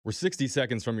We're 60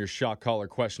 seconds from your shock collar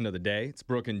question of the day. It's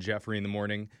Brooke and Jeffrey in the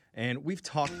morning. And we've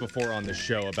talked before on the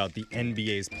show about the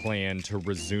NBA's plan to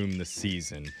resume the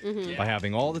season by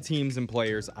having all the teams and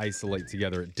players isolate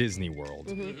together at Disney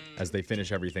World as they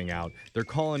finish everything out. They're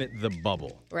calling it the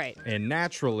bubble. Right. And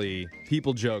naturally,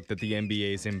 people joke that the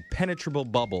NBA's impenetrable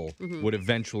bubble would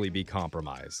eventually be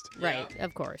compromised. Right,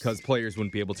 of course. Because players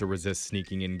wouldn't be able to resist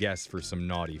sneaking in guests for some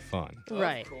naughty fun.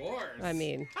 Right. Of course. I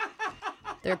mean,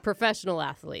 they're professional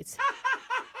athletes.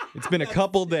 It's been a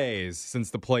couple days since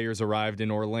the players arrived in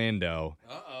Orlando,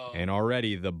 and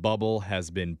already the bubble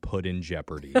has been put in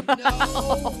jeopardy.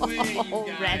 No way, you guys.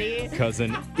 Already? Because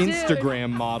an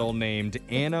Instagram model named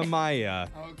Anna Maya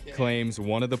Okay. claims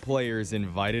one of the players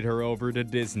invited her over to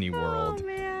Disney World. Oh,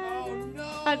 man. Oh, no.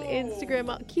 On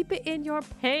Instagram, keep it in your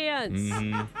pants.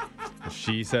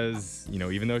 She says,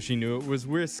 even though she knew it was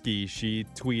risky, she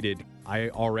tweeted, "I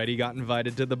already got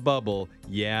invited to the bubble.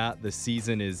 Yeah, the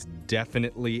season is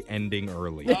definitely ending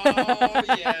early." Oh,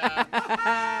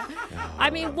 yeah.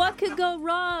 I mean, what could go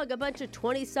wrong? A bunch of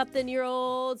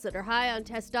 20-something-year-olds that are high on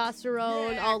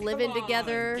testosterone, Yeah, all come living on.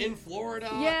 together. In Florida.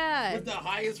 Yeah. With the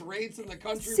highest rates in the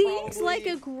country, Seems probably. like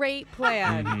a great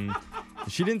plan.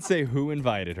 She didn't say who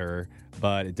invited her,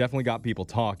 but it definitely got people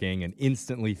talking, and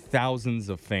instantly thousands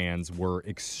of fans were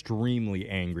extremely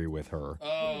angry with her.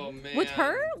 Oh, man. With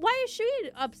her? Why is she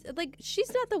like?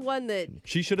 She's not the one that.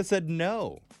 She should have said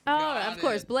no. Oh, Got of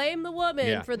course, it. blame the woman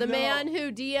Yeah. for the No. man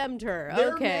who DM'd her.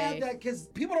 They're Okay. mad because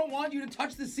people don't want you to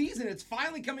touch the season. It's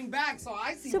finally coming back, so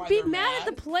I see So why be they're mad at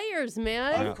the players,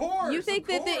 man. Of course. You think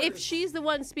of that if course. she's the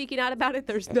one speaking out about it,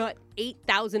 there's not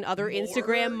 8,000 other More?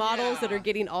 Instagram models that Yeah. are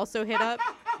getting also hit up?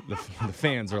 The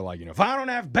fans are like, if I don't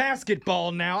have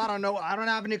basketball now, I don't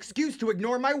have an excuse to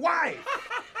ignore my wife.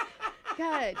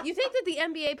 God, you think that the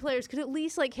NBA players could at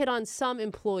least like hit on some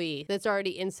employee that's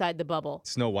already inside the bubble?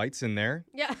 Snow White's in there.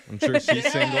 Yeah. I'm sure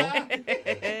she's single.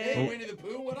 Hey, Winnie the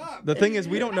Pooh, what up? The thing is,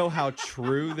 we don't know how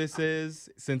true this is,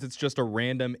 since it's just a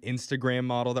random Instagram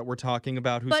model that we're talking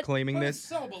about who's But- claiming But this. It's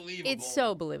so believable. It's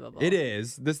so believable. It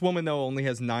is. This woman, though, only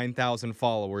has 9,000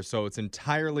 followers, so it's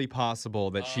entirely possible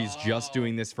that she's just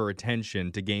doing this for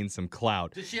attention to gain some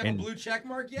clout. Does she have And a blue check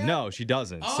mark yet? No, she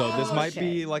doesn't. So this Oh, might shit.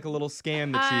 be like a little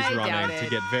scam that she's I doubt running to it.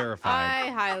 get verified. I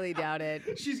highly doubt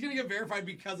it. She's going to get verified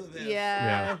because of this.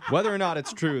 Yeah. Whether or not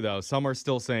it's true, though, some are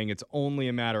still saying it's only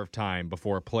a matter of time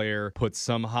before a player puts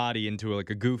some hottie into like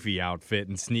a goofy outfit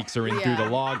and sneaks her in through the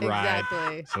log ride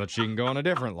exactly. so that she can go on a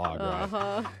different log ride.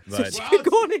 Uh-huh. But So she could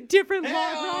go on a different log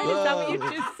Hell. ride? Is that what you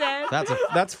just said?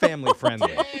 that's family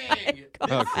friendly. Dang.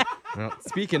 Okay. Well,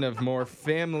 speaking of more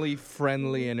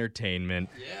family-friendly entertainment,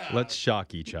 let's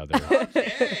shock each other.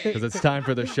 Because it's time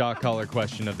for the shock collar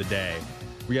question of the day.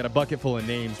 We got a bucket full of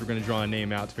names. We're going to draw a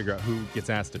name out to figure out who gets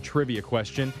asked a trivia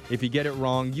question. If you get it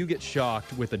wrong, you get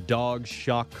shocked with a dog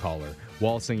shock collar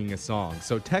while singing a song.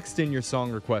 So text in your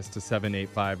song request to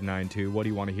 78592. What do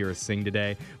you want to hear us sing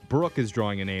today? Brooke is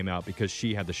drawing a name out because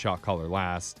she had the shock collar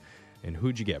last. And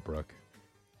who'd you get, Brooke?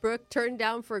 Brooke turned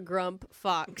down for Grump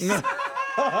Fox. You guys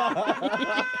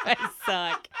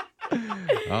suck.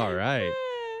 All right.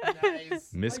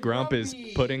 Nice. Miss Like Grump is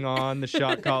Grumpy. putting on the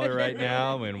shock collar right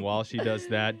now, and while she does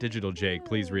that, Digital Jake,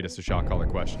 please read us the shock collar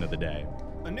question of the day.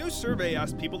 A new survey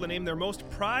asked people to name their most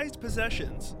prized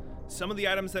possessions. Some of the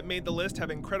items that made the list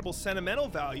have incredible sentimental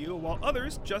value, while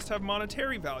others just have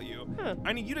monetary value.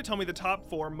 I need you to tell me the top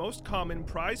 4 most common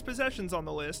prized possessions on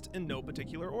the list in no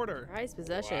particular order. Prized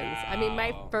possessions. I mean,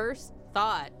 my first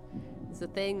thought is the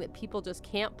thing that people just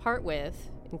can't part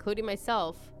with, including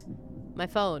myself, my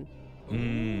phone.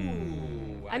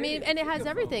 Ooh, I mean, didn't and it think has of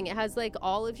everything. phone. It has like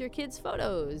all of your kids'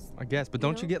 photos. I guess, but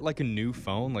don't you get like a new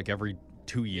phone like every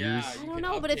 2 years? I You don't can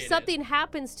know, but if update it. something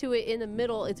happens to it in the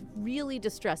middle, it's really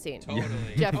distressing. Totally.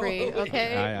 Jeffrey, Totally.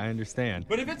 okay? I understand.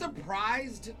 But if it's a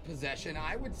prized possession,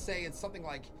 I would say it's something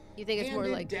like You think it's more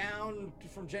handed like down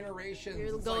from generations.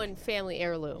 you're It's going like, family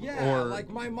heirloom. yeah, Or- like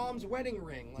my mom's wedding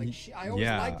ring. Like I always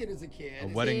yeah. liked it as a kid. A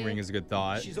It's wedding See? ring is a good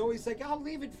thought. She's always like, I'll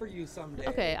leave it for you someday.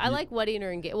 Okay, I like wedding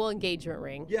or engagement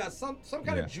ring. Yeah, some kind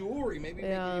Yeah. of jewelry, maybe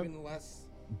Yeah. make it even less.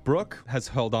 Brooke has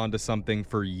held on to something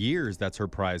for years that's her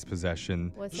prized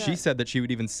possession. What's She that? said that she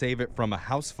would even save it from a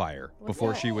house fire What's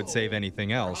before that? she would save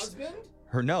anything Her else.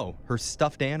 husband? Her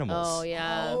stuffed animals. Oh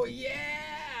yeah. Oh yeah.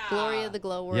 Gloria the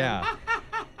glowworm. Yeah.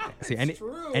 See,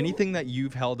 true. anything that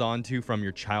you've held on to from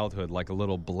your childhood, like a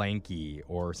little blankie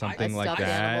or something like stuffed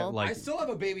that, animal. like I still have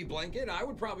a baby blanket. I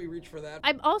would probably reach for that.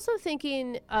 I'm also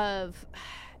thinking of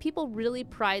people really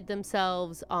pride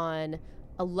themselves on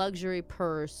a luxury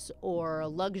purse or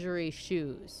luxury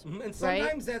shoes. And right?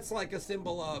 sometimes that's like a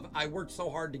symbol of I worked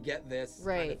so hard to get this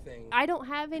kind of thing. I don't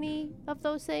have any of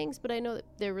those things, but I know that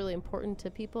they're really important to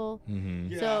people.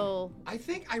 Yeah. So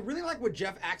I really like what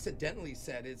Jeff accidentally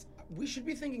said is we should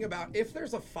be thinking about if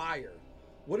there's a fire,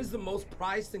 what is the most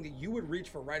prized thing that you would reach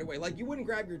for right away? Like you wouldn't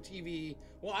grab your TV.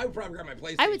 Well, I would probably grab my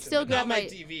PlayStation. I would still but not grab my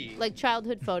TV. like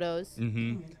childhood photos.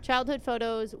 Childhood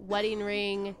photos, wedding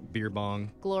ring, Beer bong.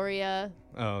 Gloria.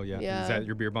 Oh, yeah. Yeah. Is that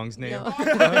your beer bong's name? No.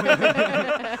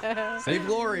 Save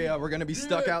Gloria. We're going to be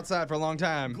stuck outside for a long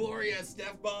time. Gloria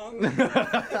Steph Bong.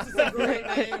 That's a great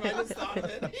name. I just thought of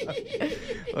it.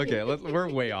 Okay, we're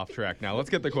way off track now. Let's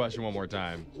get the question one more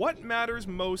time. What matters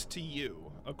most to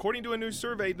you? According to a new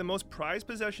survey, the most prized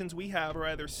possessions we have are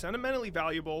either sentimentally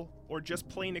valuable or just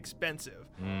plain expensive.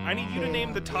 I need you to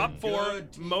name the top 4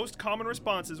 Good. most common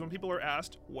responses when people are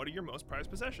asked, what are your most prized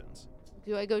possessions?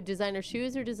 Do I go designer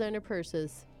shoes or designer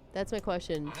purses? That's my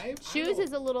question. I Shoes don't-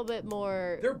 is a little bit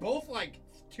more. They're both like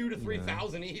 2,000 to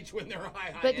 3,000 each when they're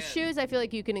high But end. shoes, I feel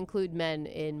like you can include men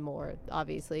in more,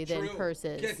 obviously, than True.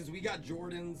 purses. Yeah, because we got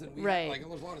Jordans and we Right. got, like,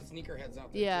 there's a lot of sneakerheads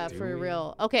out there. Yeah, too. for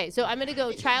real. Okay, so I'm gonna go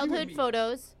You and childhood me.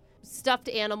 photos, stuffed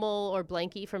animal or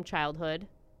blankie from childhood,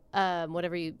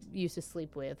 whatever you used to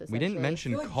sleep with. We didn't essentially.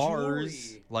 mention I feel like cars,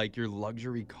 jewelry. like your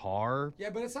luxury car. Yeah,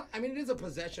 but it's not, I mean, it is a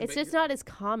possession. It's but just not as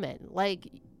common. Like,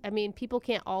 I mean, people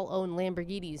can't all own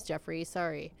Lamborghinis, Jeffrey.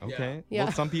 Sorry. Okay. Yeah.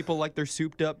 Well, some people like their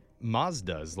souped up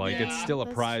Mazdas. Like, it's Yeah, still a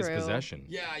that's prized true. possession.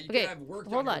 Yeah, you Okay, could have worked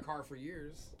hold on your on. car for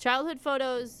years. Childhood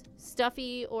photos,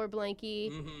 stuffy or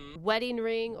blankie, wedding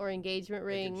ring or engagement Like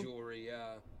ring, the jewelry,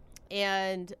 yeah.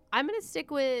 and I'm gonna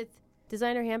stick with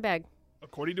designer handbag.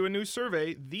 According to a new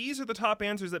survey, these are the top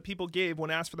answers that people gave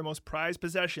when asked for the most prized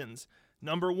possessions.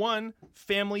 Number 1,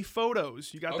 family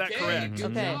photos. You got that correct. Good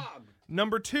Okay. job.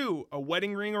 Number 2, a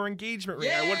wedding ring or engagement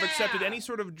ring. I would have accepted Yeah. any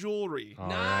sort of jewelry. All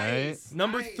Nice.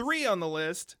 Number nice. 3 on the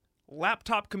list,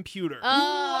 laptop computer. Ooh,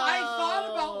 I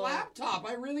thought about laptop.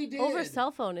 I really did. Over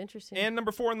cell phone. Interesting. And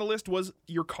number 4 on the list was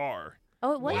your car.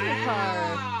 oh, it was your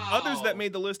car. Wow. Others that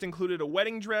made the list included a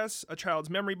wedding dress, a child's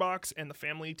memory box, and the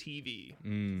family TV.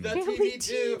 The Family TV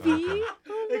too. TV?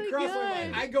 Oh It my crossed my God.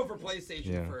 mind. I go for PlayStation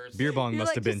Yeah. first. Beer bong You're must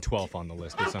like have been just- 12th on the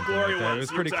list or something Glory like that. It was.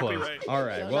 was You're pretty exactly close. right. All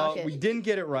right. Don't Well, knock it. we didn't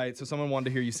get it right, so someone wanted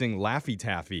to hear you sing Laffy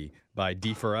Taffy by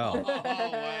D. Pharrell. Oh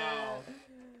wow.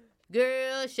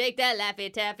 Girl, shake that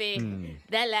Laffy Taffy. Hmm.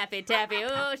 That Laffy Taffy.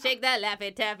 Oh, shake that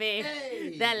Laffy Taffy.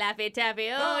 Hey. That Laffy Taffy.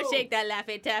 Oh, No. shake that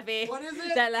Laffy Taffy. What is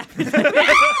it? That Laffy Taffy.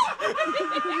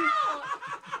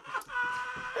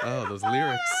 Oh, those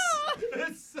lyrics.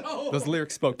 It's so. Those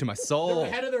lyrics spoke to my soul. They're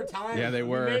ahead of their time. Yeah, they You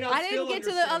were. may not I still didn't get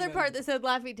to the understand other them. part that said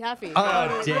Laffy Taffy.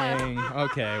 Oh, dang.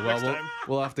 Okay, well, Next we'll time.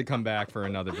 we'll have to come back for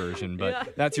another version. But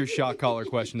Yeah. that's your shock collar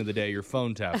question of the day. Your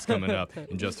phone tap's coming up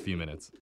in just a few minutes.